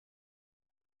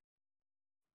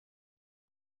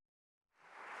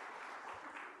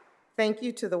Thank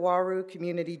you to the Waru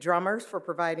community drummers for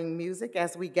providing music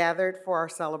as we gathered for our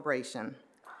celebration.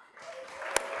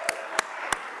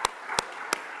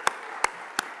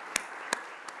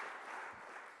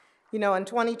 You know, in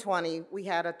 2020, we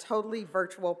had a totally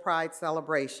virtual Pride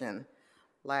celebration.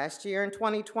 Last year in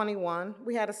 2021,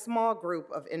 we had a small group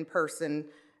of in-person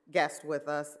guests with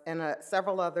us and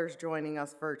several others joining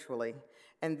us virtually.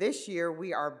 And this year,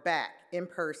 we are back in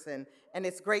person, and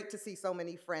it's great to see so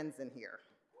many friends in here.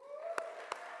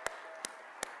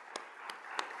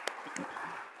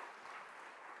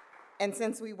 And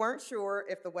since we weren't sure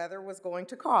if the weather was going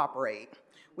to cooperate,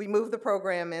 we moved the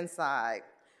program inside.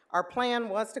 Our plan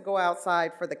was to go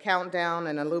outside for the countdown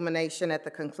and illumination at the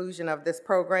conclusion of this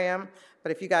program,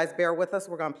 but if you guys bear with us,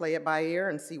 we're gonna play it by ear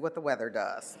and see what the weather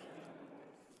does.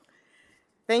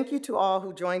 Thank you to all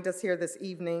who joined us here this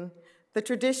evening. The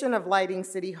tradition of lighting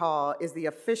City Hall is the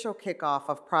official kickoff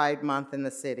of Pride Month in the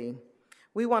city.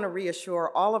 We want to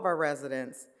reassure all of our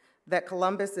residents that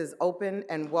Columbus is open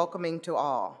and welcoming to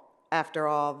all. After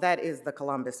all, that is the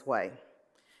Columbus way.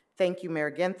 Thank you, Mayor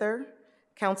Ginther,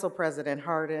 Council President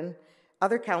Hardin,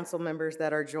 other council members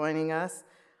that are joining us,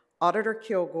 Auditor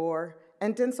Kilgore,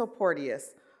 and Denzel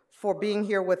Porteous for being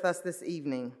here with us this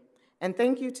evening. And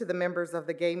thank you to the members of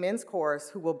the Gay Men's Chorus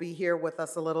who will be here with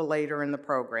us a little later in the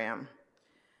program.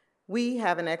 We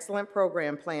have an excellent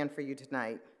program planned for you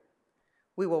tonight.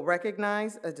 We will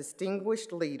recognize a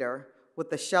distinguished leader with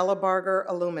the Shellabarger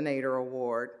Illuminator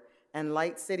Award and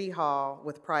light City Hall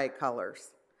with pride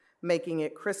colors, making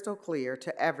it crystal clear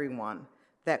to everyone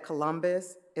that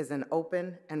Columbus is an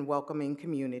open and welcoming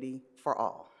community for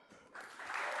all.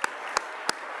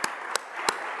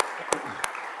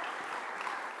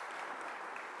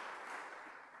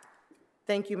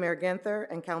 Thank you, Mayor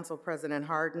Ginther and Council President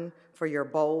Hardin, for your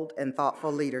bold and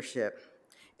thoughtful leadership.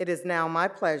 It is now my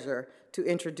pleasure to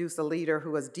introduce a leader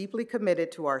who is deeply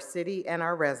committed to our city and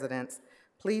our residents.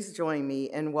 Please join me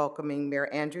in welcoming Mayor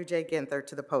Andrew J. Ginther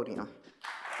to the podium.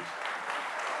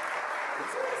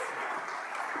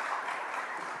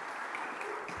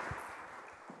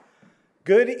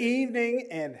 Good evening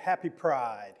and happy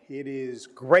Pride. It is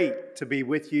great to be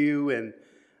with you, and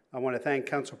I want to thank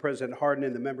Council President Hardin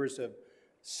and the members of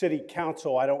City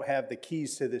Council. I don't have the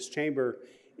keys to this chamber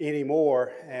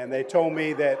anymore, and they told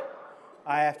me that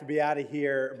I have to be out of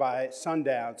here by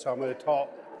sundown, so I'm going to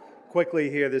talk quickly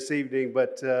here this evening,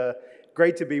 but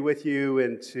great to be with you,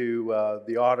 and to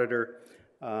the auditor,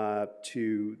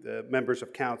 to the members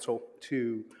of council,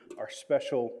 to our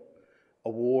special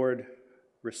award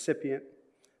recipient,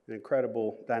 an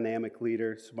incredible dynamic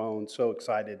leader, Simone. So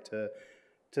excited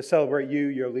to celebrate you,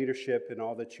 your leadership, and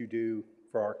all that you do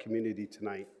for our community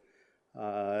tonight,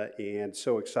 and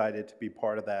so excited to be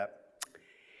part of that.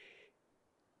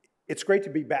 It's great to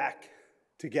be back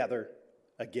together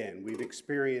again. We've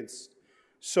experienced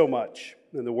so much,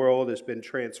 and the world has been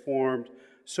transformed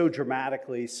so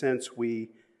dramatically since we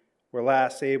were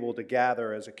last able to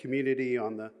gather as a community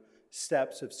on the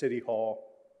steps of City Hall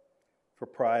for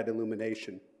Pride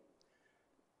illumination.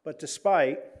 But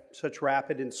despite such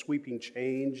rapid and sweeping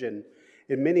change, and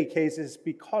in many cases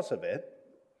because of it,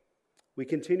 we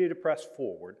continue to press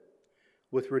forward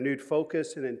with renewed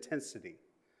focus and intensity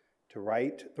to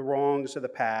right the wrongs of the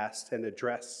past and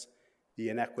address the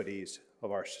inequities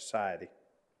of our society.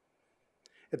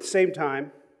 At the same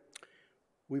time,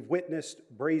 we've witnessed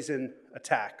brazen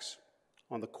attacks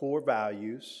on the core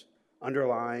values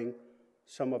underlying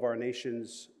some of our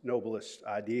nation's noblest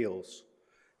ideals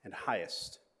and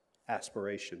highest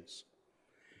aspirations,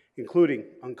 including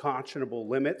unconscionable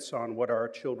limits on what our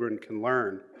children can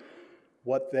learn,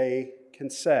 what they can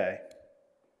say,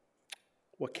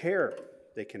 what care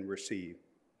they can receive,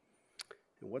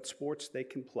 and what sports they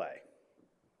can play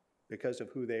because of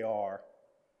who they are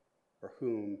or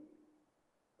whom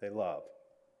they love.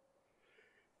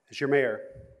 As your mayor,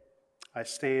 I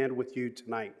stand with you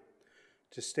tonight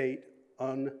to state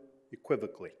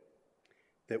unequivocally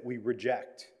that we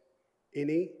reject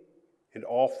any and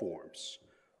all forms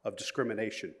of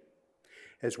discrimination,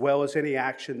 as well as any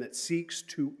action that seeks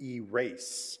to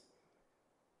erase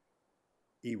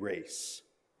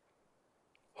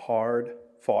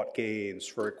hard-fought gains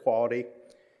for equality,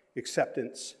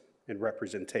 acceptance, and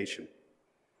representation.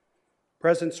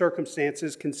 Present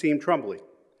circumstances can seem troubling,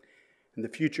 and the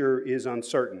future is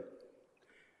uncertain.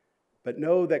 But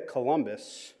know that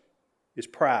Columbus is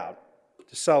proud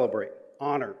to celebrate,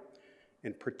 honor,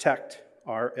 and protect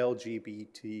our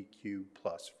LGBTQ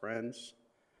plus friends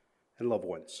and loved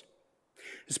ones,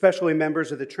 especially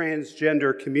members of the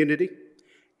transgender community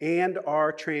and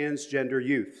our transgender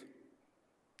youth.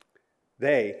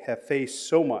 They have faced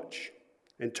so much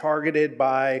and targeted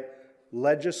by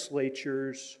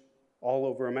legislatures all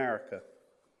over America.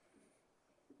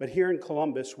 But here in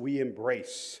Columbus, we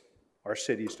embrace our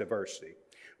city's diversity.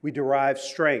 We derive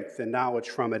strength and knowledge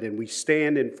from it, and we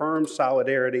stand in firm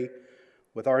solidarity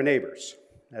with our neighbors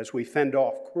as we fend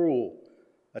off cruel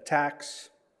attacks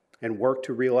and work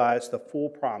to realize the full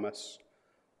promise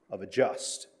of a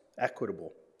just,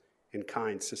 equitable, and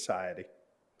kind society.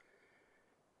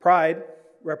 Pride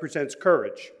represents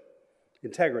courage,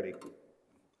 integrity,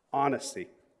 honesty,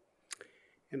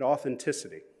 and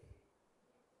authenticity.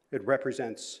 It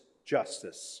represents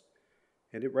justice,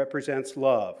 and it represents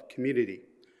love, community,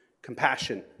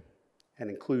 compassion, and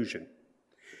inclusion.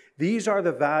 These are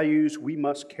the values we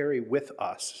must carry with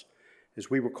us as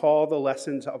we recall the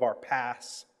lessons of our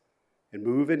past and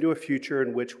move into a future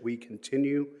in which we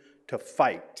continue to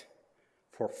fight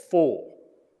for full,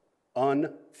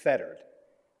 unfettered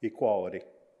equality.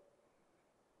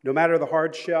 No matter the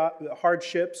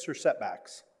hardships or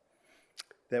setbacks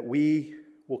that we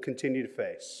will continue to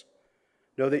face,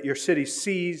 know that your city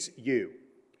sees you,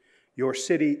 your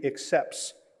city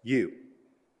accepts you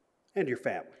and your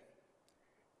family.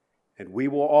 And we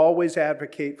will always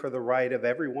advocate for the right of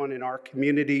everyone in our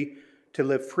community to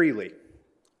live freely,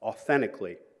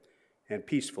 authentically, and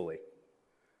peacefully.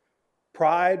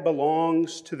 Pride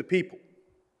belongs to the people.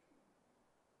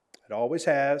 It always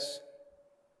has,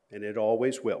 and it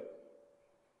always will.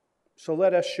 So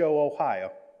let us show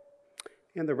Ohio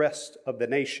and the rest of the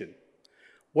nation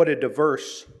what a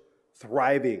diverse,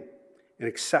 thriving, and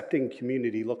accepting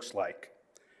community looks like,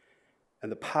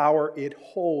 and the power it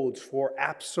holds for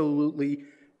absolutely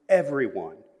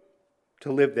everyone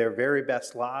to live their very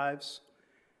best lives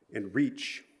and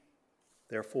reach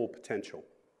their full potential.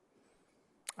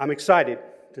 I'm excited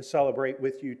to celebrate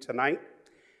with you tonight,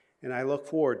 and I look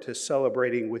forward to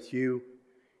celebrating with you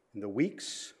in the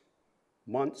weeks,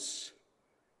 months,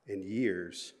 and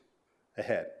years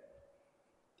ahead.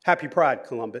 Happy Pride,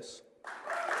 Columbus.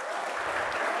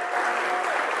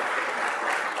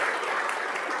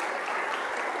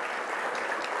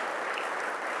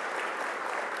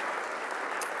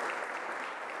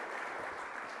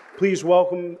 Please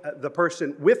welcome the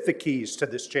person with the keys to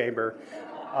this chamber,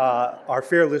 our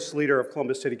fearless leader of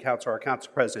Columbus City Council, our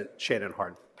Council President, Shannon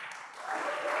Hardin.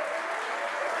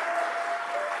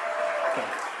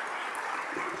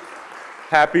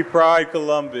 Happy Pride,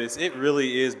 Columbus. It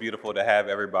really is beautiful to have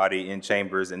everybody in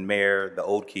chambers, and Mayor, the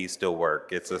old keys still work.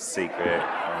 It's a secret.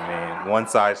 I mean, one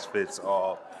size fits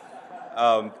all.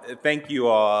 Thank you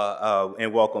all,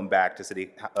 and welcome back to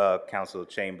City Council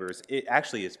chambers. It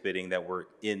actually is fitting that we're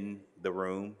in the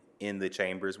room, in the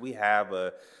chambers. We have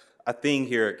a thing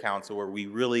here at Council where we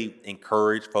really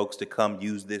encourage folks to come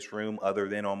use this room other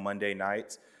than on Monday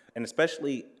nights, and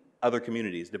especially other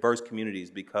communities, diverse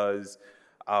communities, because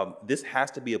this has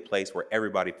to be a place where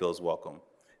everybody feels welcome.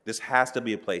 This has to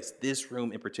be a place, this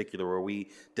room in particular, where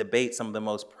we debate some of the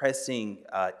most pressing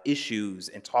issues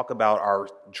and talk about our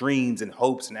dreams and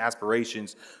hopes and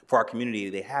aspirations for our community.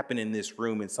 They happen in this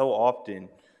room, and so often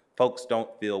folks don't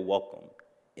feel welcome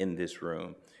in this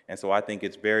room. And so I think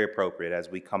it's very appropriate as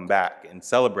we come back and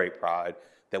celebrate Pride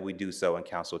that we do so in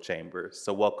council chambers.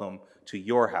 So welcome to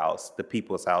your house, the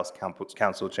People's House,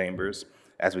 Council Chambers,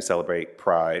 as we celebrate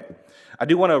Pride. I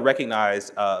do want to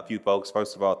recognize a few folks.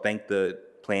 First of all, thank the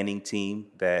planning team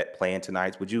that planned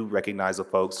tonight. Would you recognize the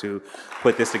folks who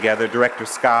put this together? Director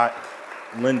Scott,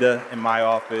 Linda in my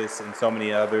office, and so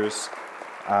many others.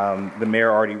 The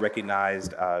mayor already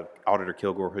recognized Auditor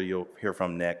Kilgore, who you'll hear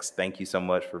from next. Thank you so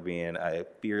much for being a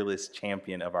fearless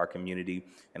champion of our community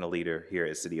and a leader here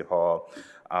at City Hall.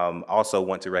 Also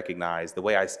want to recognize the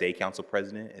way I stay council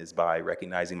president is by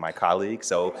recognizing my colleagues.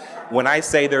 So when I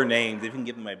say their names, if you can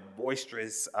give them a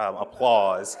boisterous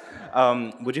applause,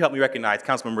 would you help me recognize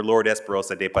Councilmember Lord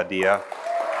Esperosa de Padilla?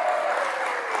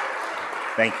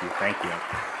 Thank you, thank you.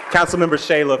 Councilmember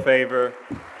Shayla Favor.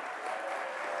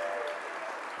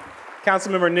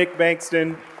 Councilmember Nick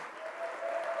Bankston.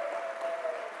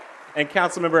 And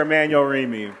Councilmember Emmanuel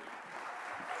Remy.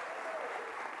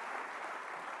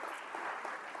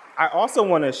 I also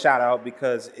want to shout out,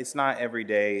 because it's not every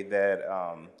day that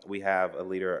we have a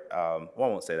leader, well, I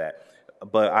won't say that,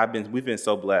 but we've been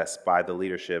so blessed by the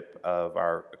leadership of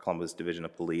our Columbus Division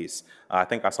of Police. I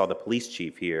think I saw the police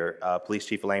chief here. Police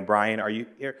Chief Elaine Bryant, are you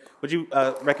here? Would you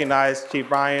recognize Chief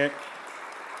Bryant?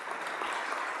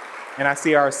 And I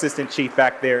see our assistant chief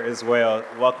back there as well.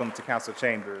 Welcome to Council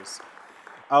Chambers.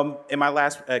 And my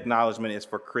last acknowledgement is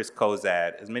for Chris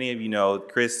Kozad. As many of you know,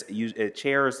 Chris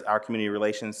chairs our Community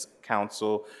Relations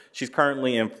Council. She's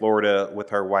currently in Florida with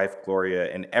her wife, Gloria,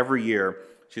 and every year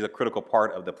she's a critical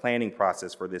part of the planning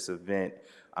process for this event.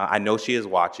 I know she is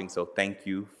watching, so thank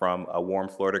you from a warm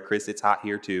Florida. Chris, it's hot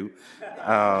here too.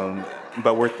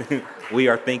 But we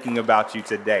are thinking about you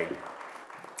today.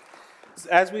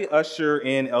 As we usher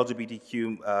in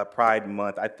LGBTQ Pride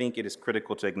Month, I think it is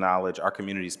critical to acknowledge our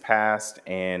community's past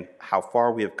and how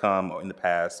far we have come in the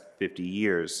past 50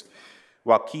 years,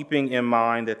 while keeping in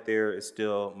mind that there is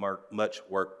still much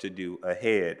work to do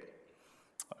ahead.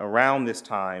 Around this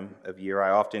time of year,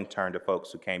 I often turn to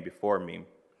folks who came before me.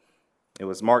 It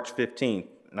was March 15th,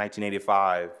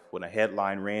 1985, when a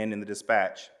headline ran in the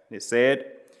Dispatch. It said,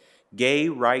 "Gay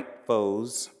right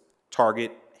foes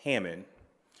target Hammond."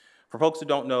 For folks who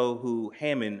don't know who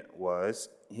Hammond was,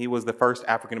 he was the first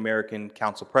African-American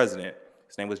council president.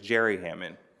 His name was Jerry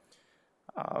Hammond.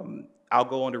 I'll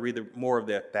go on to read more of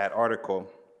that article.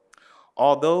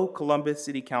 Although Columbus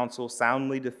City Council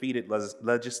soundly defeated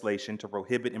legislation to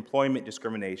prohibit employment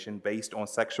discrimination based on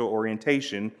sexual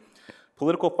orientation,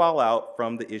 political fallout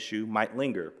from the issue might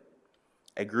linger.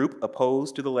 A group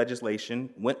opposed to the legislation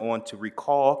went on to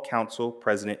recall Council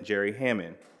President Jerry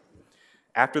Hammond.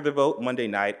 After the vote Monday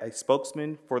night, a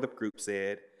spokesman for the group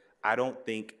said, "I don't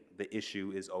think the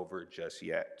issue is over just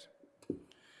yet."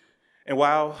 And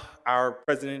while our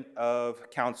president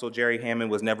of council, Jerry Hammond,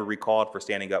 was never recalled for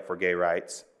standing up for gay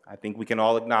rights, I think we can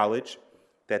all acknowledge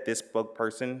that this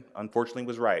spokesperson unfortunately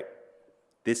was right.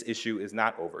 This issue is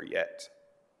not over yet.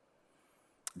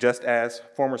 Just as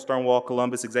former Stonewall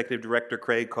Columbus Executive Director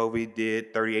Craig Covey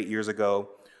did 38 years ago,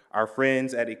 our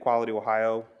friends at Equality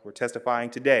Ohio were testifying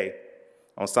today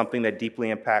on something that deeply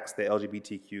impacts the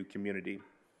LGBTQ community.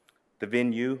 The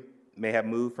venue may have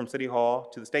moved from City Hall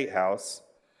to the State House,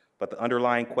 but the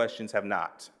underlying questions have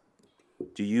not.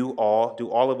 Do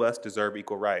all of us deserve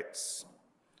equal rights?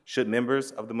 Should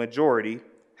members of the majority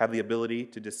have the ability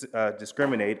to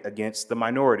discriminate against the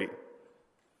minority?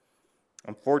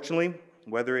 Unfortunately,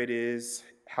 whether it is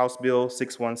House Bill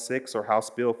 616 or House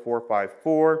Bill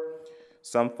 454,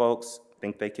 some folks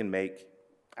think they can make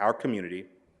our community,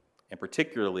 and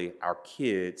particularly our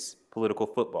kids, political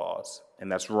footballs,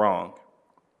 and that's wrong.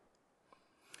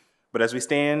 But as we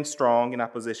stand strong in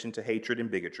opposition to hatred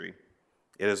and bigotry,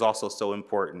 it is also so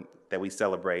important that we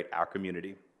celebrate our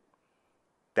community,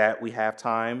 that we have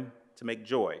time to make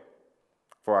joy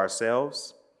for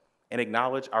ourselves and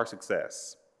acknowledge our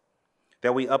success,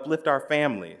 that we uplift our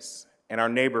families and our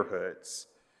neighborhoods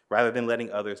rather than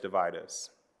letting others divide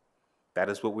us. That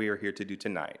is what we are here to do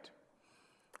tonight.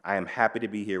 I am happy to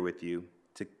be here with you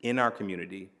in our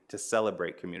community to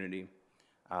celebrate community.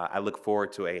 I look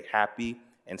forward to a happy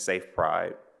and safe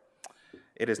Pride.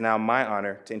 It is now my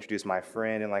honor to introduce my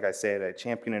friend and, like I said, a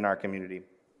champion in our community,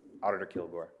 Auditor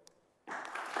Kilgore.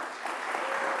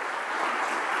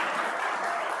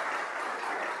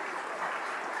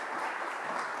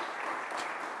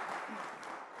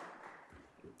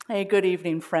 Hey, good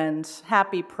evening, friends.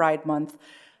 Happy Pride Month.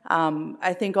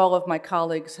 I think all of my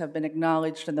colleagues have been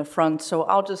acknowledged in the front, so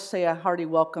I'll just say a hearty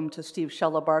welcome to Steve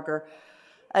Shellabarger,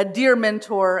 a dear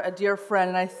mentor, a dear friend,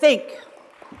 and I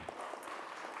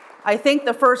think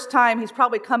the first time he's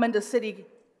probably come into City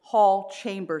Hall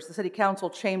chambers, the City Council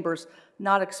chambers,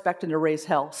 not expecting to raise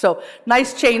hell. So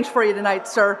nice change for you tonight,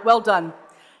 sir. Well done.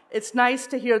 It's nice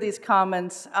to hear these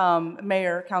comments.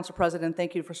 Mayor, Council President,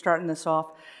 thank you for starting this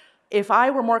off. If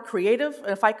I were more creative,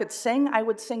 if I could sing, I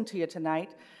would sing to you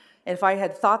tonight. If I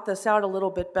had thought this out a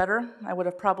little bit better, I would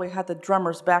have probably had the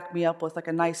drummers back me up with like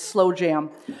a nice slow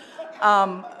jam.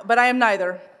 But I am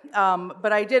neither.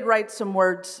 But I did write some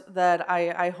words that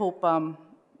I hope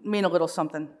mean a little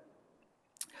something.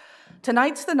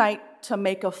 Tonight's the night to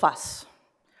make a fuss.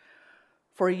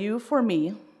 For you, for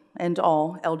me, and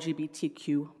all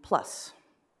LGBTQ+.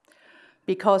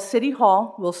 Because City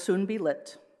Hall will soon be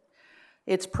lit.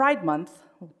 It's Pride Month,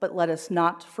 but let us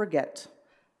not forget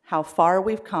how far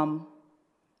we've come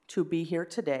to be here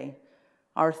today.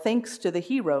 Our thanks to the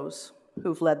heroes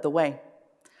who've led the way.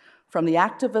 From the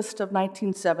activists of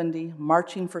 1970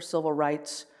 marching for civil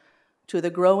rights to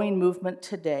the growing movement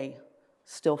today,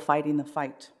 still fighting the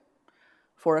fight.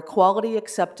 For equality,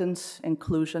 acceptance,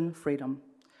 inclusion, freedom.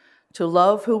 To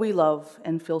love who we love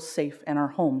and feel safe in our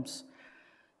homes.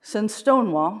 Since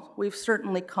Stonewall, we've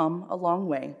certainly come a long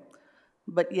way.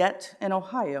 But yet, in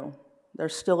Ohio,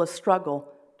 there's still a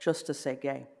struggle just to say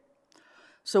gay.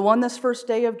 So on this first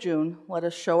day of June, let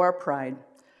us show our pride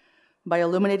by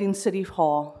illuminating City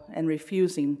Hall and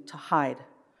refusing to hide.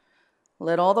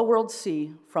 Let all the world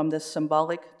see from this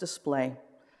symbolic display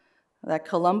that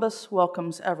Columbus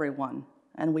welcomes everyone,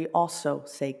 and we also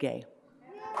say gay.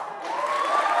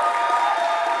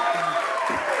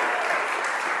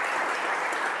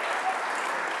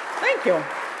 Thank you.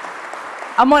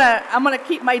 I'm gonna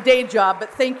keep my day job,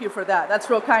 but thank you for that. That's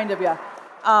real kind of you.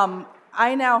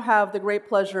 I now have the great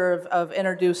pleasure of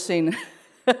introducing,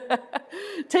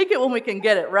 take it when we can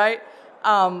get it, right?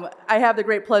 I have the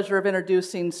great pleasure of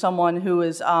introducing someone who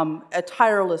is a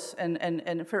tireless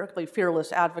and frankly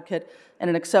fearless advocate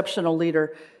and an exceptional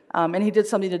leader. And he did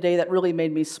something today that really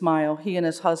made me smile. He and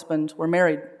his husband were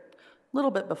married a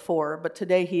little bit before, but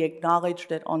today he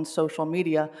acknowledged it on social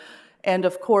media. And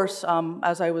of course,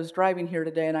 as I was driving here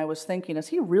today and I was thinking, is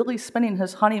he really spending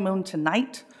his honeymoon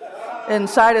tonight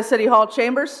inside of City Hall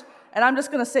chambers? And I'm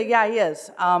just going to say, yeah, he is.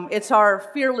 It's our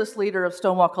fearless leader of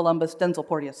Stonewall Columbus, Denzel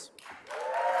Porteous.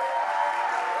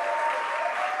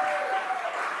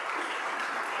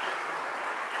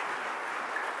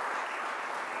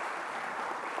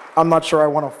 I'm not sure I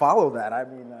want to follow that. I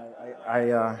mean,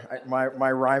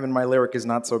 my rhyme and my lyric is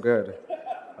not so good.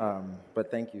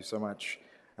 But thank you so much.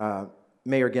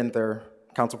 Mayor Ginther,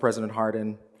 Council President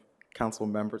Hardin, council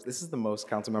members. This is the most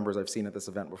council members I've seen at this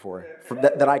event before,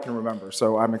 that I can remember,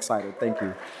 so I'm excited. Thank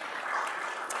you.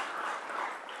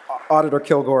 Auditor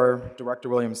Kilgore, Director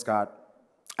William Scott,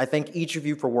 I thank each of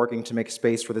you for working to make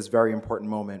space for this very important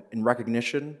moment in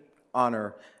recognition,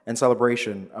 honor, and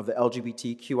celebration of the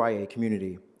LGBTQIA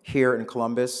community here in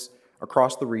Columbus,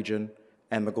 across the region,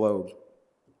 and the globe.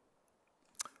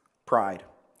 Pride.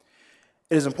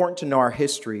 It is important to know our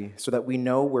history so that we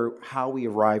know how we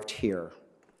arrived here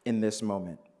in this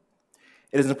moment.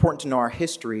 It is important to know our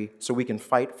history so we can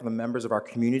fight for the members of our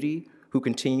community who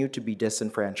continue to be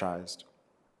disenfranchised.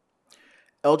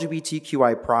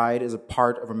 LGBTQI pride is a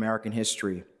part of American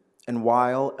history, and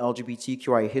while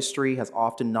LGBTQI history has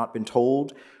often not been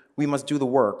told, we must do the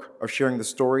work of sharing the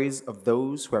stories of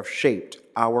those who have shaped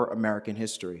our American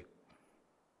history.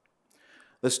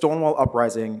 The Stonewall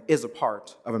Uprising is a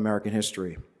part of American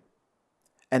history,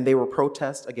 and they were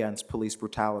protests against police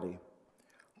brutality,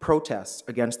 protests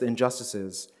against the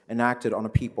injustices enacted on a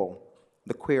people,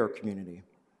 the queer community.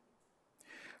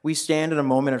 We stand in a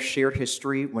moment of shared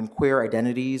history when queer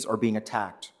identities are being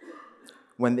attacked,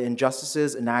 when the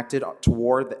injustices enacted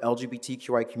toward the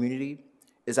LGBTQI community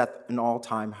is at an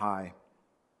all-time high,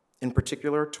 in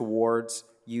particular towards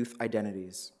youth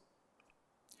identities.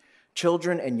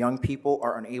 Children and young people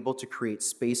are unable to create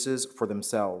spaces for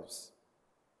themselves.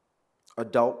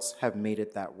 Adults have made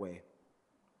it that way.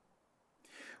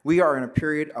 We are in a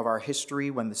period of our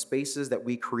history when the spaces that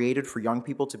we created for young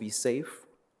people to be safe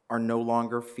are no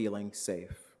longer feeling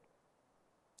safe.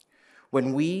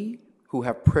 When we who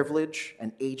have privilege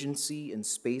and agency in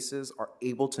spaces are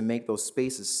able to make those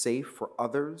spaces safe for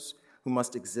others who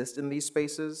must exist in these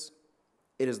spaces,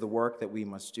 it is the work that we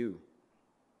must do.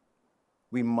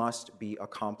 We must be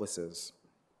accomplices.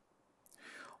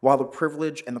 While the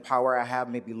privilege and the power I have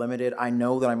may be limited, I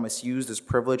know that I must use this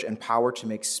privilege and power to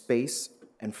make space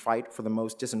and fight for the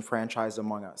most disenfranchised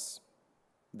among us.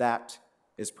 That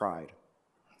is pride.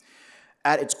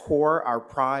 At its core, our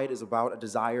pride is about a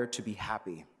desire to be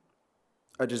happy,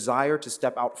 a desire to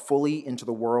step out fully into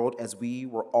the world as we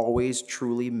were always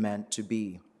truly meant to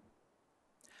be.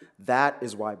 That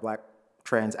is why Black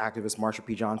trans activist Marsha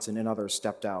P. Johnson and others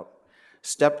stepped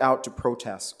out to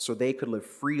protest so they could live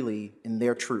freely in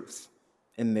their truth,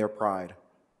 in their pride.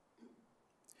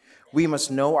 We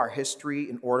must know our history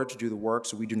in order to do the work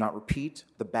so we do not repeat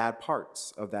the bad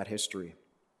parts of that history.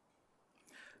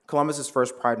 Columbus's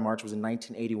first Pride March was in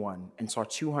 1981 and saw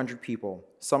 200 people,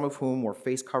 some of whom wore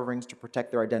face coverings to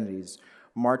protect their identities,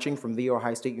 marching from The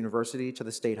Ohio State University to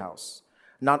the State House,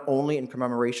 not only in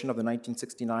commemoration of the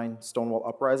 1969 Stonewall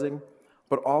Uprising,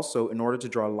 but also in order to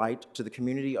draw light to the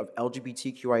community of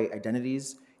LGBTQIA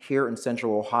identities here in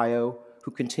Central Ohio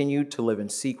who continued to live in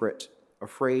secret,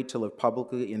 afraid to live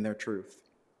publicly in their truth.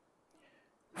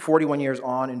 41 years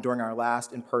on, and during our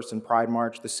last in-person Pride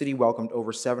March, the city welcomed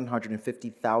over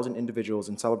 750,000 individuals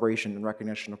in celebration and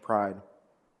recognition of Pride.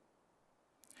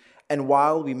 And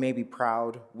while we may be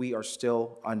proud, we are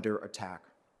still under attack.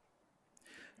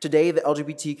 Today, the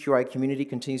LGBTQI community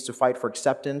continues to fight for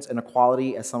acceptance and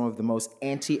equality as some of the most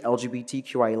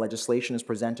anti-LGBTQI legislation is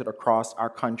presented across our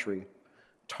country,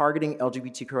 targeting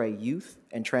LGBTQI youth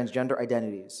and transgender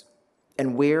identities,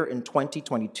 and where in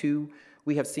 2022,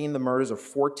 we have seen the murders of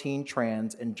 14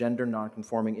 trans and gender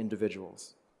nonconforming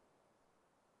individuals.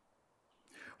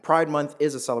 Pride Month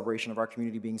is a celebration of our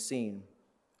community being seen,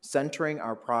 centering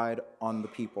our pride on the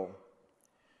people.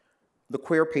 The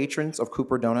queer patrons of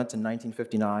Cooper Donuts in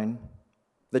 1959,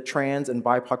 the trans and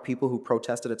BIPOC people who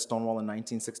protested at Stonewall in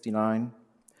 1969,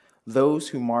 those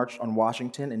who marched on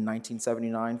Washington in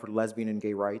 1979 for lesbian and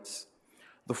gay rights,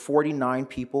 the 49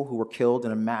 people who were killed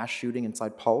in a mass shooting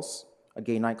inside Pulse a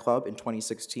gay nightclub, in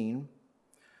 2016,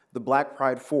 the Black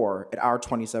Pride 4 at our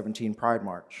 2017 Pride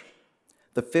March,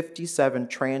 the 57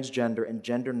 transgender and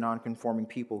gender nonconforming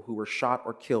people who were shot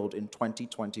or killed in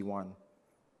 2021.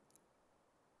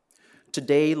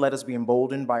 Today, let us be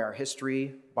emboldened by our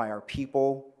history, by our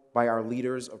people, by our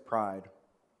leaders of pride.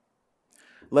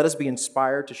 Let us be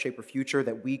inspired to shape a future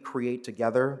that we create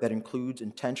together that includes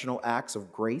intentional acts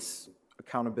of grace,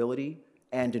 accountability,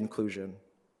 and inclusion.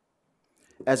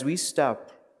 As we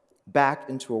step back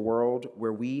into a world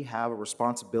where we have a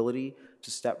responsibility to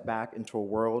step back into a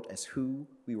world as who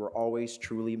we were always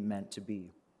truly meant to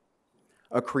be,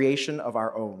 a creation of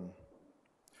our own,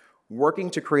 working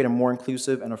to create a more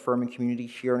inclusive and affirming community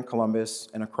here in Columbus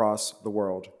and across the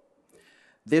world.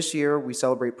 This year, we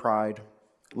celebrate Pride.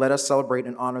 Let us celebrate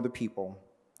and honor the people,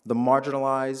 the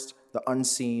marginalized, the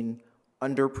unseen,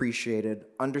 underappreciated,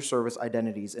 underserviced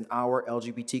identities in our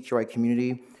LGBTQI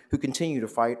community who continue to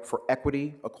fight for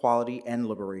equity, equality, and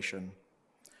liberation.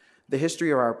 The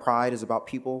history of our Pride is about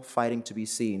people fighting to be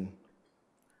seen.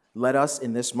 Let us,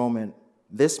 in this moment,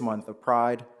 this month of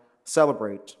Pride,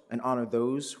 celebrate and honor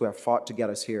those who have fought to get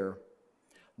us here,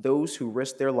 those who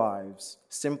risked their lives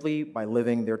simply by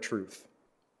living their truth.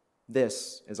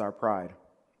 This is our Pride.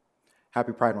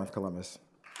 Happy Pride Month, Columbus.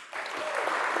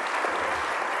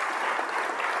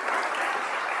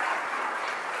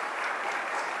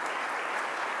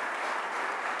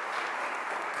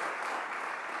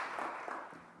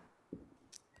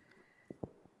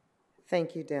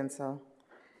 Thank you, Denzel.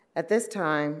 At this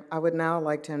time, I would now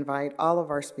like to invite all of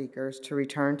our speakers to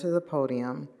return to the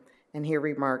podium and hear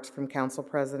remarks from Council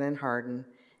President Hardin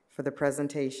for the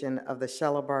presentation of the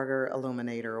Shellabarger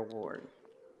Illuminator Award.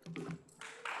 I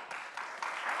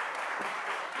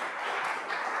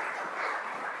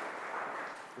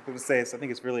was going to say, I think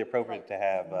it's really appropriate to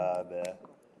have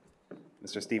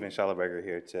Mr. Steven Shellabarger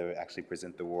here to actually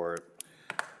present the award.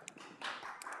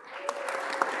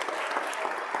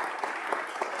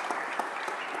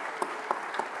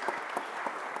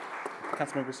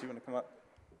 Council members, you want to come up?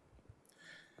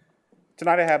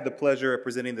 Tonight I have the pleasure of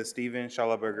presenting the Steven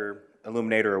Shellabarger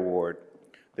Illuminator Award.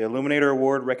 The Illuminator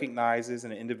Award recognizes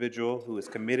an individual who is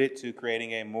committed to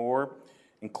creating a more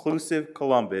inclusive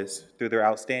Columbus through their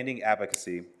outstanding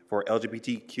advocacy for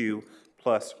LGBTQ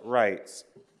plus rights.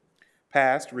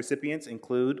 Past recipients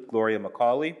include Gloria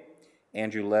McCauley,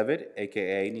 Andrew Levitt,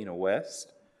 AKA Nina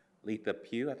West, Letha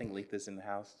Pugh, I think Letha's in the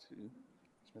house too,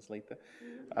 Miss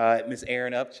Letha, Miss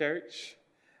Erin Upchurch,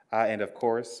 and of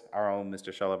course, our own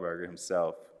Mr. Shellabarger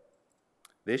himself.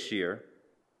 This year,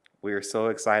 we are so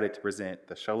excited to present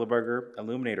the Shellabarger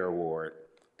Illuminator Award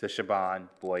to Siobhan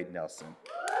Boyd-Nelson.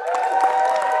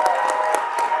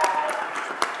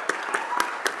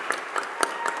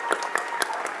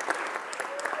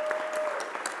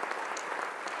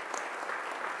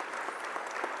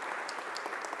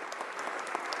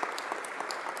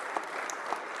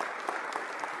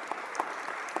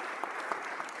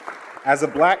 As a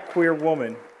Black queer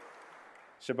woman,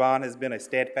 Siobhan has been a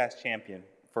steadfast champion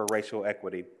for racial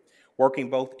equity, working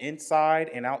both inside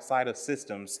and outside of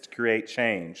systems to create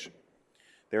change.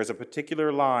 There's a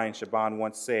particular line Siobhan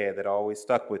once said that always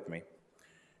stuck with me.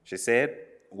 She said,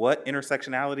 "What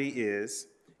intersectionality is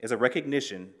a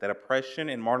recognition that oppression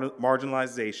and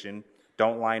marginalization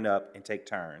don't line up and take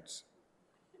turns."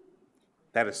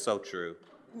 That is so true.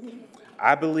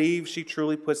 I believe she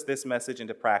truly puts this message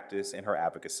into practice in her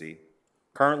advocacy.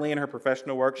 Currently in her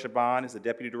professional work, Siobhan is the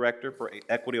Deputy Director for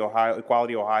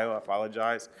Equality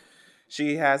Ohio.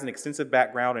 She has an extensive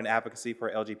background in advocacy for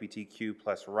LGBTQ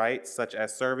plus rights, such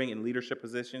as serving in leadership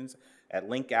positions at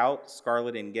LinkOUT,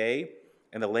 Scarlet Gay,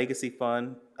 and the Legacy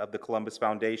Fund of the Columbus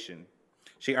Foundation.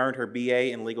 She earned her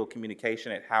BA in Legal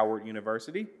Communication at Howard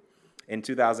University in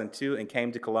 2002 and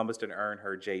came to Columbus to earn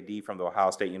her JD from the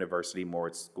Ohio State University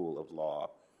Moritz School of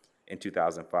Law in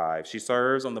 2005. She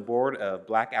serves on the board of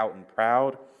Black Out and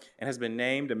Proud and has been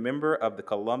named a member of the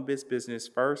Columbus Business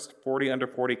First 40 Under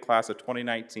 40 class of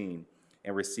 2019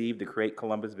 and received the Create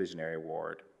Columbus Visionary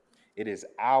Award. It is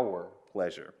our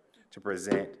pleasure to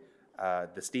present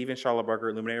the Steven Shellabarger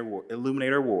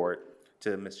Illuminator Award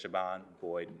to Ms. Siobhan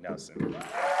Boyd-Nelson.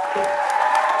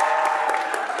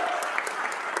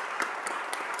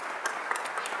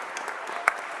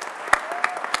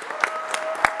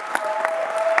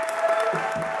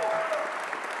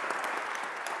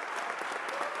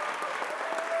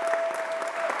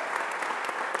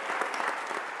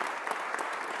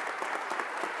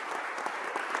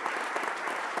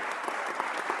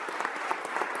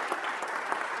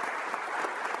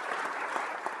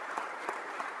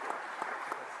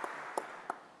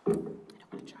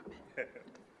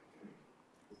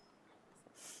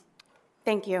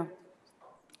 Thank you.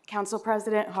 Council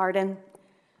President Hardin,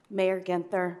 Mayor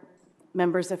Ginther,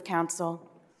 members of council,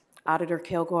 Auditor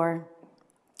Kilgore,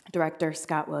 Director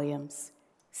Scott Williams,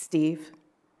 Steve,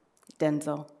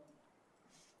 Denzel,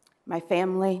 my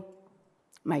family,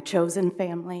 my chosen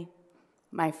family,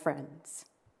 my friends.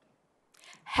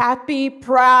 Happy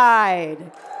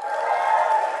Pride!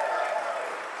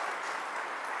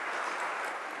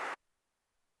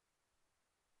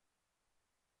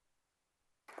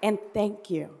 And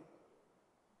thank you.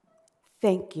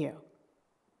 Thank you.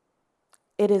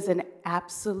 It is an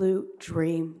absolute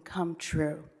dream come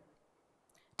true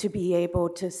to be able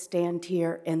to stand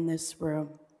here in this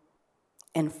room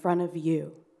in front of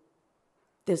you,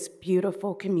 this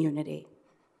beautiful community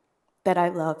that I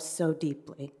love so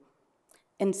deeply,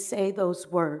 and say those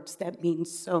words that mean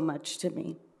so much to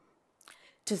me,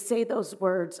 to say those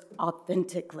words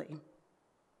authentically.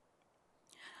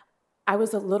 I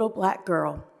was a little Black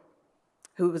girl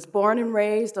who was born and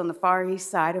raised on the Far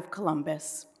East Side of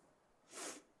Columbus.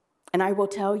 And I will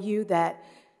tell you that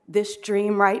this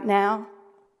dream right now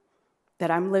that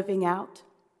I'm living out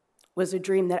was a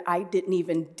dream that I didn't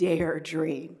even dare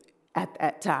dream at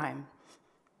that time.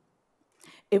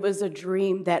 It was a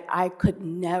dream that I could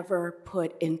never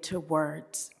put into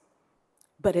words,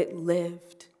 but it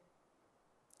lived.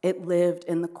 It lived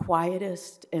in the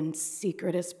quietest and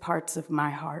secretest parts of my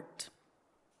heart.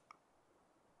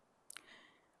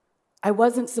 I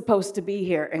wasn't supposed to be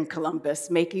here in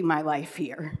Columbus, making my life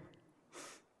here.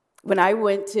 When I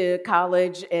went to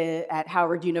college at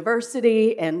Howard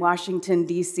University in Washington,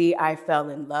 D.C., I fell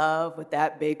in love with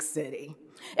that big city.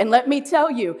 And let me tell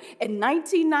you, in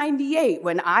 1998,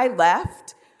 when I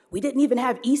left, we didn't even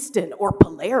have Easton or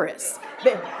Polaris,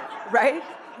 right?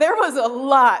 There was a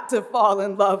lot to fall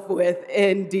in love with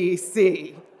in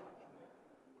D.C.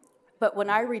 But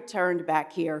when I returned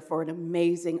back here for an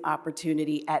amazing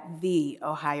opportunity at The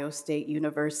Ohio State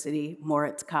University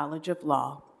Moritz College of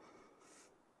Law,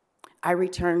 I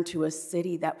returned to a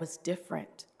city that was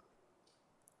different,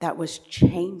 that was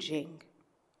changing,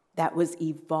 that was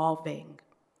evolving.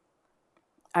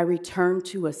 I returned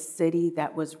to a city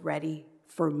that was ready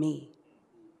for me.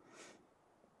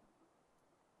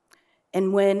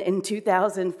 And when in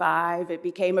 2005, it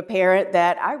became apparent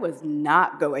that I was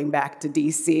not going back to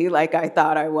DC like I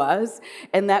thought I was,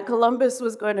 and that Columbus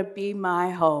was going to be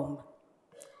my home,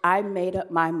 I made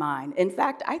up my mind. In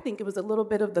fact, I think it was a little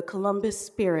bit of the Columbus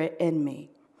spirit in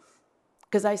me,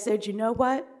 because I said, you know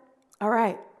what? All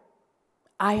right,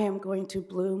 I am going to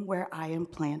bloom where I am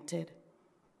planted.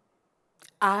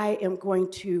 I am going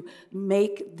to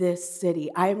make this city.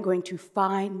 I am going to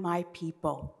find my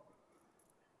people.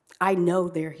 I know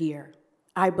they're here.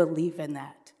 I believe in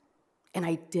that. And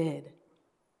I did,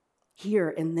 here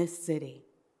in this city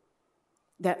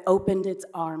that opened its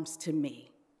arms to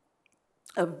me,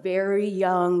 a very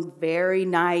young, very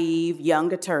naive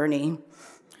young attorney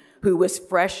who was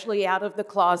freshly out of the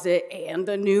closet and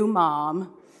a new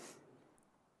mom.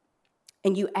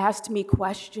 And you asked me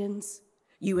questions,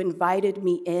 you invited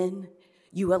me in,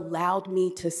 you allowed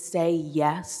me to say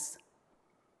yes.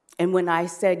 And when I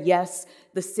said yes,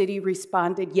 the city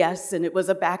responded yes, and it was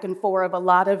a back and forth of a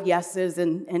lot of yeses,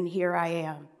 and here I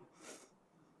am.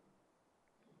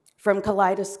 From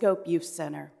Kaleidoscope Youth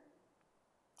Center,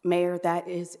 Mayor, that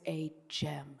is a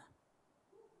gem.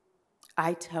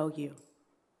 I tell you,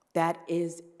 that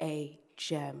is a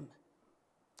gem.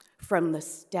 From the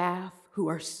staff who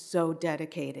are so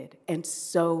dedicated and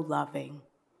so loving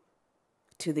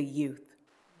to the youth.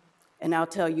 And I'll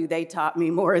tell you, they taught me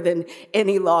more than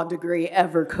any law degree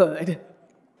ever could.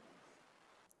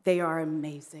 They are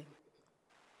amazing.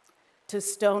 To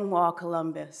Stonewall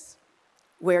Columbus,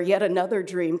 where yet another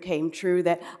dream came true,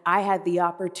 that I had the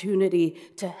opportunity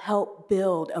to help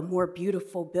build a more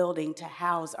beautiful building to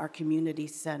house our community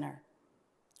center.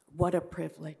 What a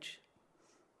privilege.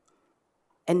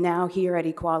 And now here at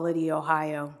Equality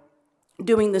Ohio,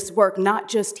 doing this work not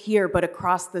just here, but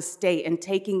across the state, and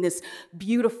taking this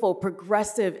beautiful,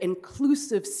 progressive,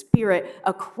 inclusive spirit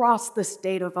across the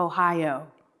state of Ohio.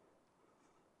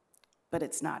 But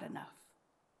it's not enough.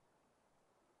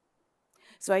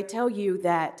 So I tell you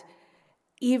that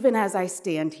even as I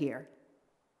stand here,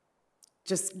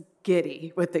 just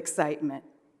giddy with excitement,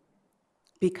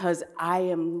 because I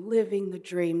am living the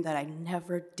dream that I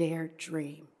never dared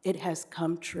dream. It has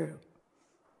come true.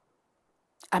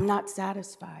 I'm not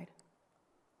satisfied.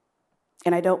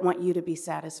 And I don't want you to be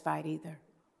satisfied either.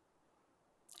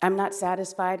 I'm not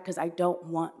satisfied because I don't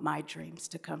want my dreams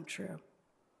to come true.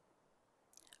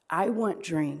 I want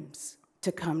dreams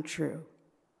to come true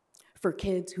for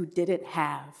kids who didn't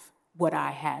have what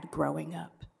I had growing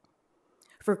up,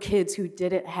 for kids who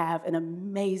didn't have an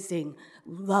amazing,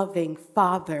 loving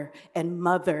father and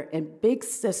mother and big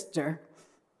sister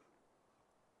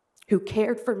who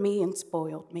cared for me and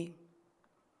spoiled me.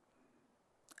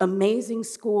 Amazing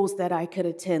schools that I could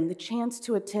attend, the chance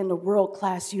to attend a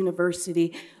world-class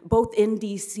university, both in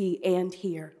DC and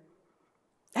here.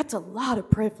 That's a lot of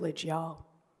privilege, y'all.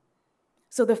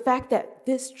 So the fact that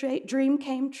this dream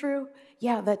came true,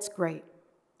 yeah, that's great.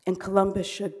 And Columbus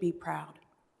should be proud.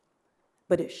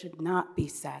 But it should not be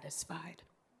satisfied.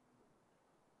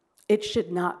 It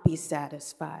should not be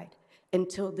satisfied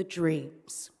until the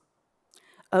dreams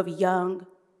of young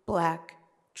Black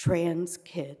trans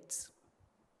kids,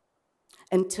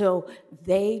 until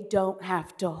they don't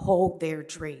have to hold their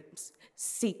dreams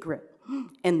secret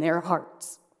in their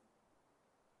hearts.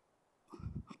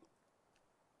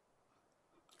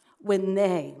 When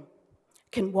they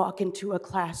can walk into a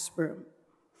classroom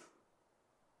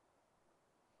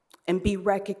and be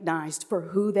recognized for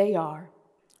who they are,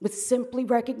 with simply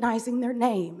recognizing their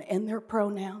name and their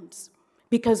pronouns,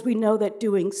 because we know that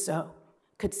doing so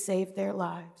could save their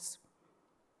lives.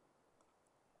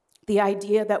 The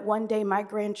idea that one day my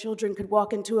grandchildren could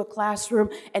walk into a classroom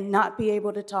and not be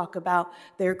able to talk about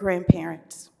their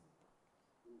grandparents.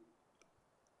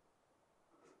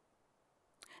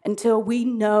 Until we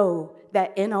know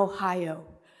that in Ohio,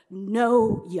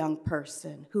 no young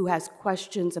person who has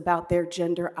questions about their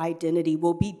gender identity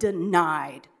will be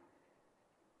denied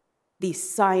the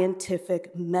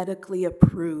scientific, medically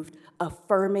approved,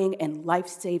 affirming, and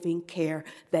life-saving care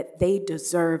that they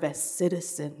deserve as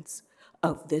citizens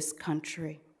of this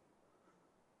country.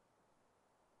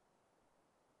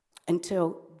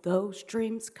 Until those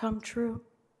dreams come true,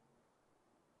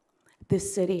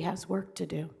 this city has work to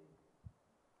do.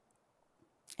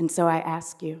 And so I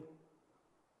ask you,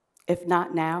 if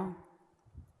not now,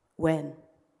 when?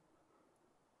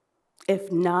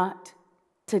 If not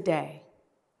today,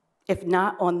 if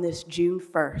not on this June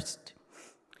 1st,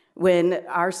 when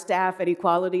our staff at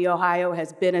Equality Ohio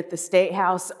has been at the State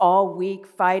House all week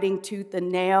fighting tooth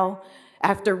and nail,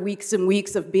 after weeks and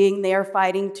weeks of being there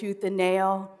fighting tooth and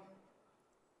nail,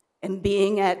 and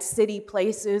being at city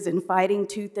places and fighting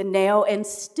tooth and nail, and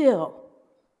still,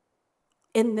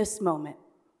 in this moment,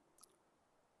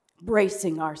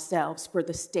 bracing ourselves for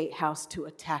the State House to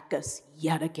attack us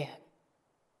yet again.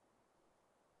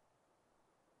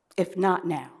 If not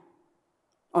now,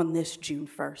 on this June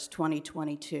 1st,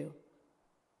 2022,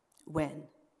 when?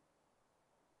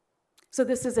 So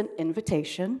this is an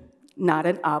invitation, not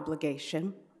an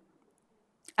obligation.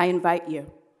 I invite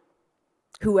you,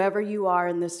 whoever you are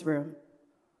in this room,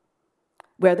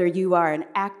 whether you are an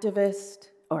activist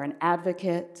or an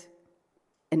advocate,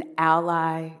 an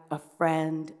ally, a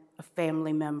friend, a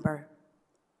family member,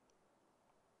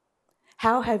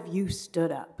 how have you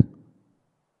stood up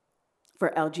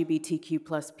for LGBTQ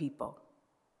plus people?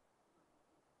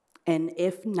 And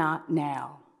if not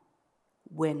now,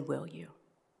 when will you?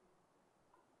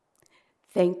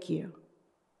 Thank you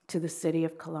to the city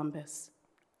of Columbus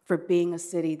for being a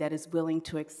city that is willing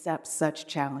to accept such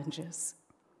challenges.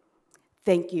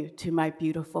 Thank you to my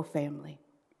beautiful family.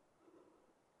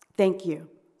 Thank you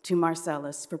to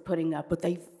Marcellus for putting up with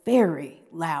a very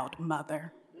loud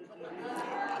mother.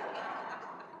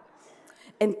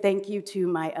 And thank you to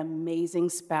my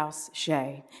amazing spouse,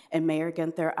 Shay. And Mayor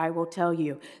Ginther, I will tell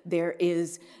you, there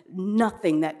is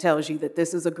nothing that tells you that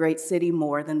this is a great city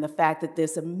more than the fact that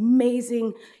this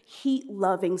amazing,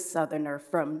 heat-loving Southerner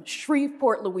from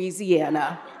Shreveport,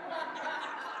 Louisiana,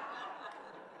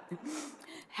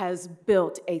 has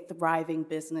built a thriving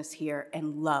business here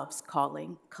and loves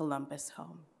calling Columbus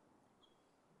home.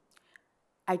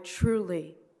 I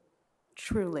truly,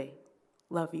 truly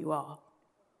love you all.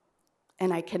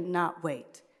 And I cannot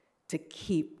wait to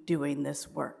keep doing this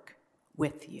work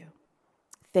with you.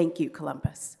 Thank you,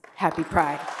 Columbus. Happy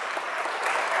Pride.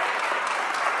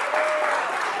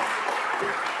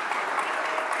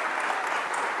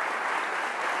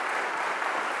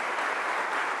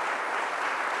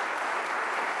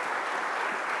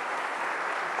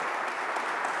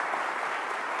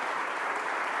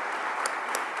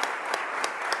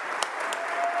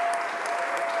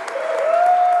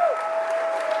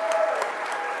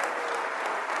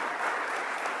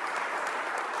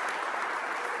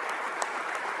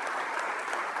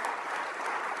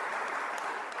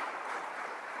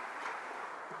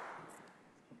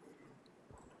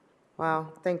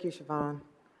 Wow, thank you, Siobhan,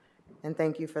 and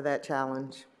thank you for that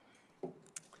challenge.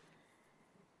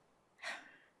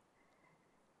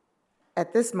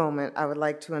 At this moment, I would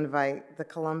like to invite the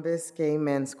Columbus Gay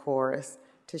Men's Chorus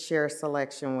to share a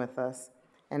selection with us,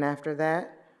 and after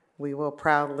that, we will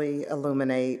proudly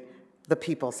illuminate the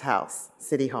People's House,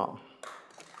 City Hall.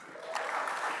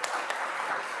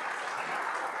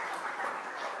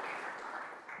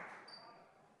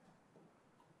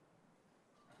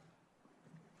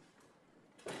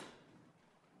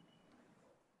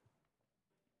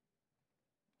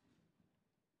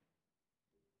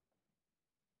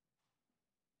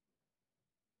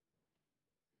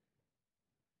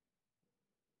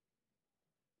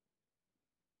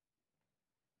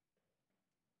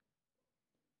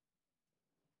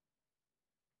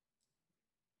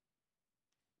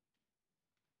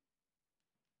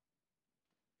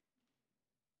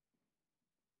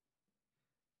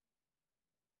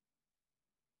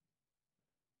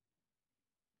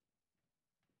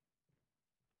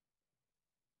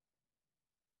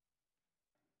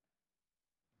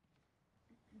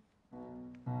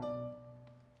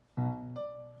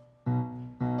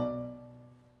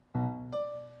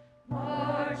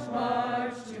 March,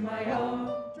 march to my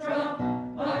own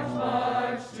drum. March,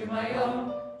 march to my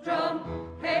own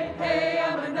drum. Hey, hey,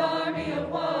 I'm an army of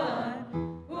one.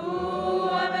 Ooh,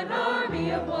 I'm an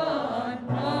army of one.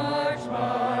 March,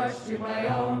 march to my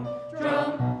own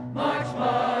drum. March,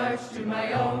 march to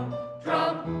my own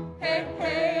drum. Hey,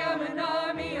 hey, I'm an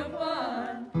army of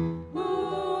one.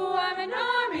 Ooh, I'm an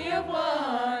army of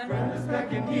one. Brenda's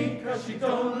back in heat 'cause she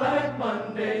don't like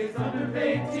Mondays.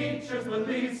 Underpaid teachers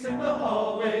police in the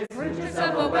hallways. Bring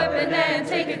yourself a weapon and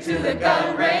take it to the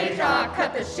gun range. Ah,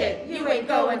 cut the shit, you ain't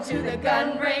going to the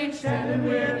gun range. Standing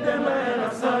with them and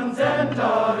our sons and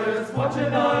daughters,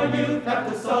 watching our youth have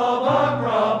to solve our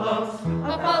problems.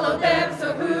 I'll follow them,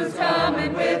 so who's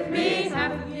coming with me?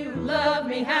 Half of you love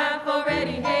me, half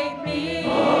already hate me.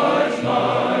 March,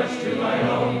 march to my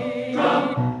own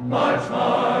drum. March,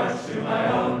 march to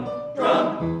my own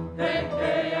drum. Hey,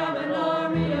 hey, I'm an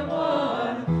army of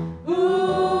one.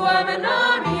 Ooh, I'm an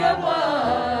army of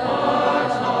one.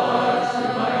 March, march to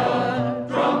my own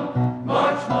drum.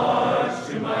 March, march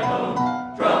to my own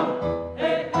drum.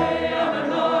 Hey, hey, I'm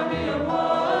an army of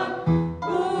one.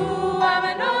 Ooh, I'm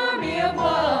an army of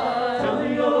one. Tell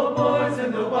the old boys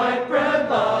in the white bread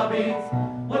lobbies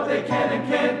what they can and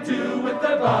can't do with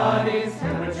their bodies.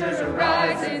 Temperatures are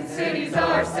rising, cities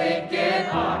are sinking.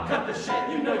 Ah, cut the shit,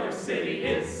 you know your city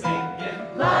is sinking.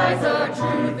 Lies are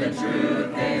truth and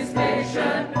truth is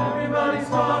fiction. Everybody's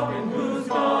talking, who's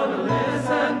gonna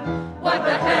listen? What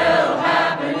the hell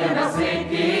happened in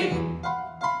Helsinki?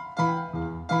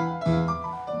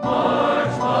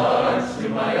 March, march to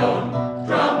my own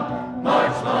drum.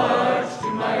 March, march to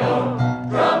my own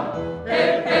drum.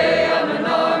 Hey, hey, I'm an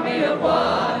army of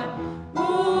one.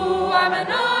 Ooh, I'm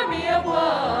an army of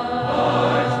one.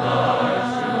 March, march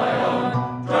to my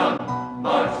own drum.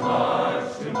 March,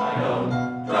 march to my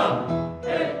own drum.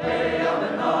 Hey, hey, I'm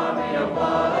an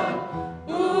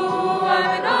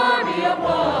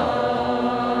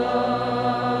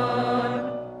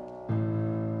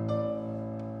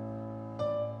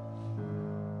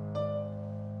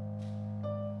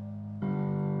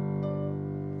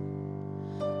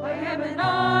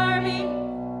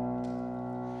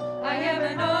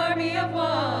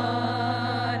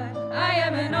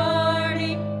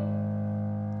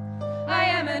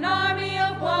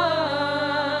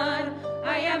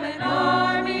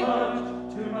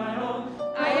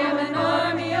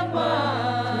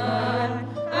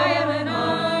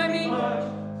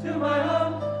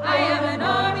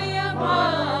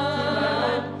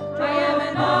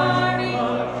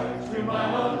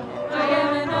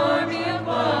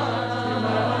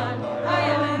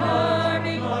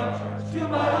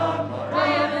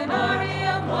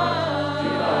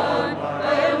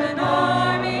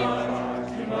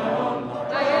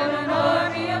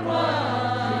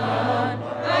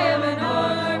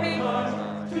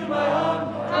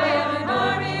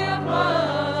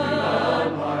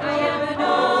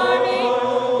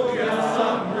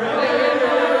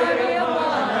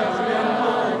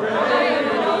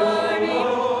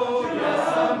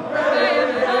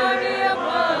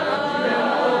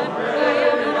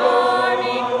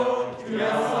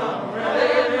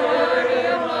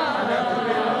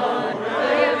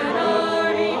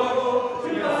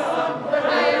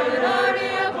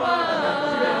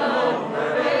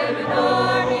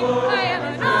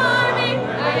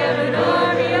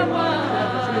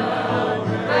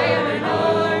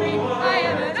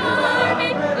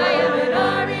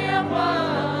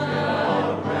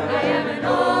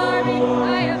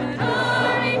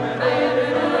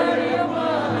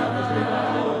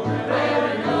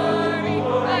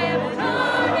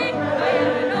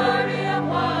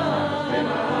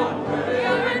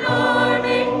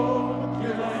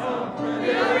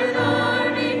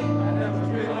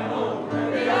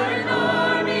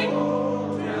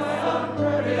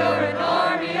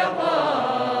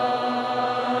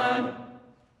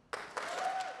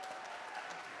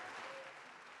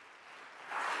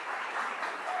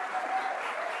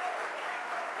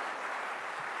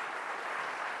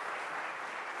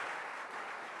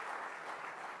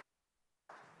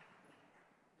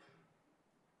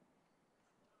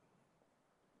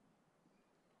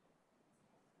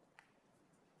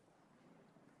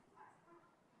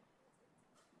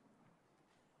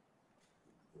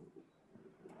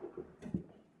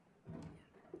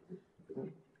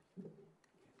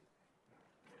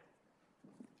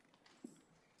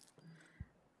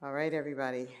All right,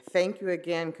 everybody. Thank you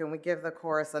again. Can we give the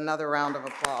chorus another round of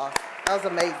applause? That was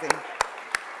amazing.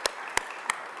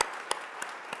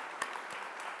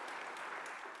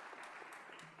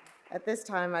 At this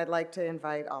time, I'd like to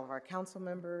invite all of our council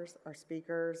members, our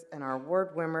speakers, and our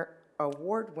award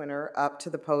winner up to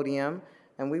the podium,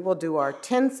 and we will do our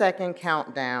 10-second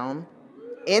countdown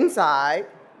inside,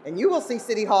 and you will see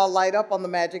City Hall light up on the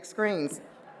magic screens.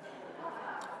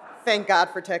 Thank God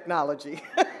for technology.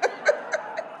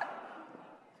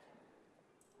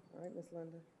 All right, Ms.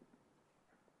 Linda.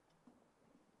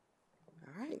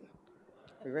 All right.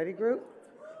 We ready, group?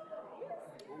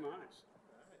 Oh, nice.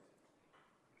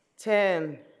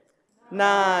 10,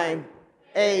 9,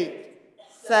 8,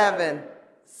 7,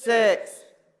 6,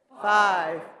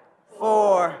 5,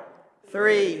 4,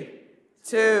 3,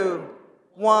 2,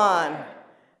 1.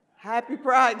 Happy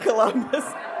Pride, Columbus.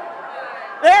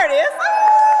 There it is.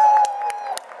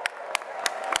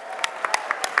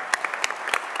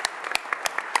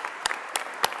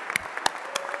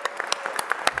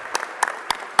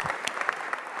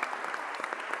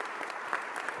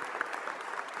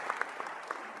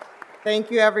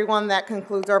 Thank you, everyone. That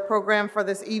concludes our program for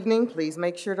this evening. Please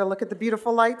make sure to look at the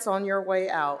beautiful lights on your way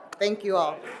out. Thank you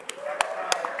all.